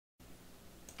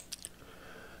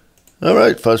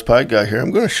Alright, FuzzPie Guy here. I'm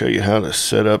going to show you how to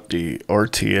set up the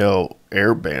RTL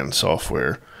Airband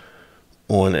software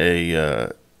on a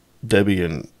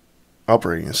Debian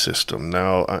operating system.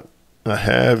 Now, I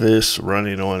have this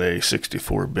running on a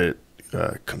 64-bit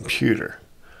computer.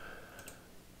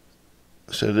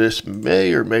 So this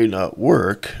may or may not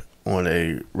work on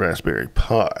a Raspberry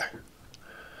Pi.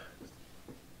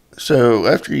 So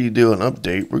after you do an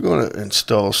update, we're going to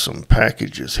install some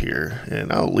packages here,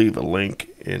 and I'll leave a link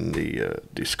in the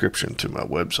description to my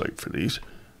website for these.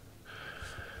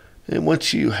 And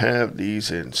once you have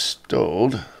these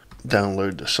installed,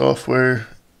 download the software,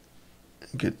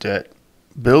 get that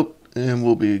built, and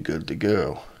we'll be good to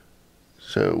go.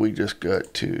 So we just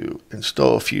got to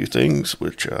install a few things,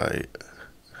 which I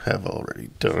have already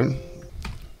done.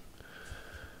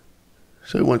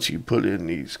 So once you put in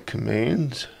these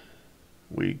commands,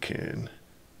 we can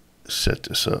set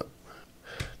this up.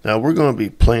 Now we're going to be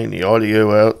playing the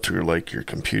audio out through like your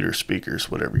computer speakers,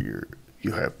 whatever you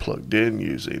have plugged in,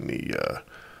 using the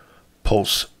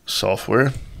Pulse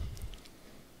software.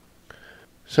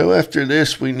 So after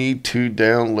this, we need to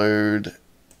download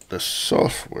the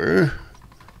software,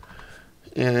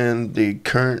 and the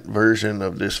current version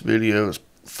of this video is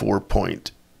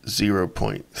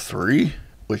 4.0.3,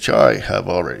 which I have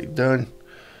already done.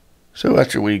 So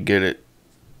after we get it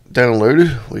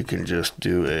downloaded, we can just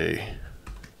do a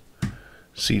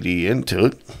CD into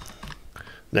it.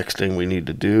 Next thing we need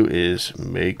to do is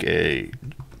make a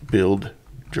build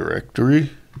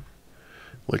directory,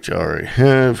 which I already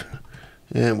have,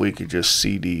 and we could just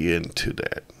CD into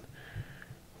that.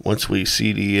 Once we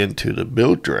CD into the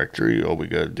build directory, all we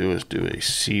got to do is do a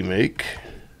cmake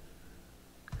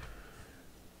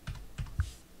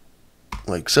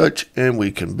like such, and we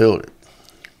can build it.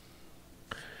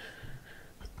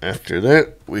 After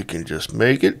that, we can just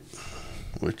make it,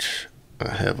 which I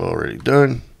have already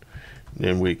done.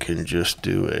 Then we can just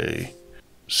do a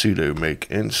sudo make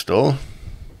install.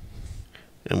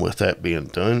 And with that being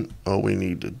done, all we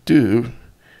need to do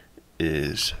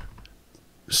is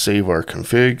save our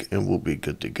config, and we'll be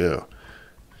good to go.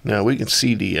 Now we can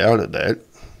CD out of that,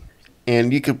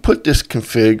 and you can put this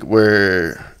config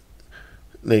where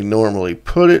they normally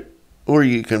put it, or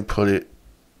you can put it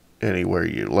anywhere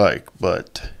you like,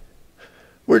 but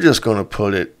we're just going to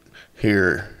put it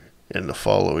here in the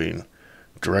following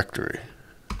directory.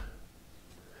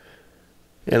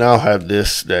 And I'll have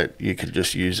this that you could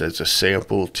just use as a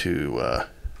sample to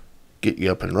get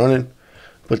you up and running,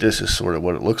 but this is sort of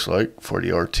what it looks like for the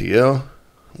RTL.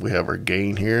 We have our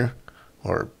gain here,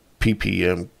 our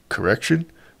ppm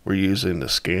correction. We're using the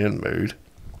scan mode.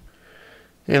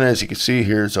 And as you can see,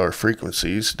 here's our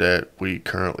frequencies that we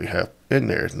currently have in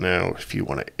there. Now, if you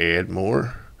want to add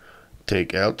more,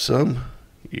 take out some,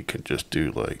 you can just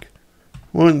do like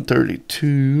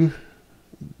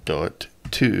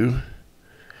 132.2,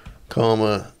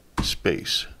 comma,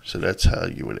 space. So that's how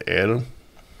you would add them.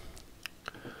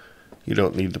 You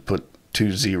don't need to put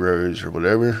 2 zeros or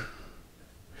whatever.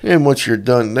 And once you're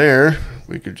done there,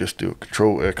 we could just do a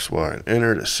Control X, Y, and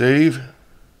enter to save.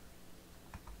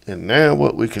 And now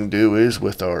what we can do is,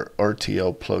 with our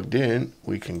RTL plugged in,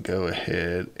 we can go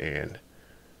ahead and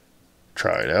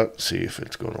try it out and see if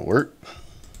it's going to work.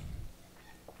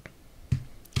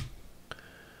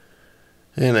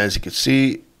 And as you can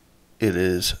see, it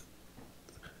is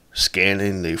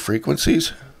scanning the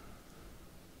frequencies.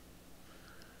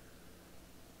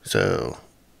 So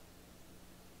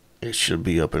it should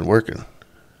be up and working.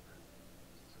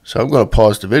 So I'm going to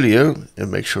pause the video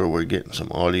and make sure we're getting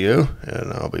some audio,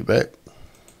 and I'll be back.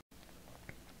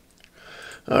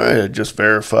 Alright, I just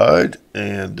verified,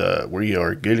 and we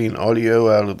are getting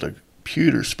audio out of the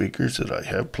computer speakers that I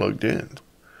have plugged in.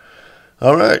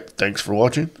 Alright, thanks for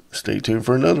watching. Stay tuned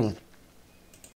for another one.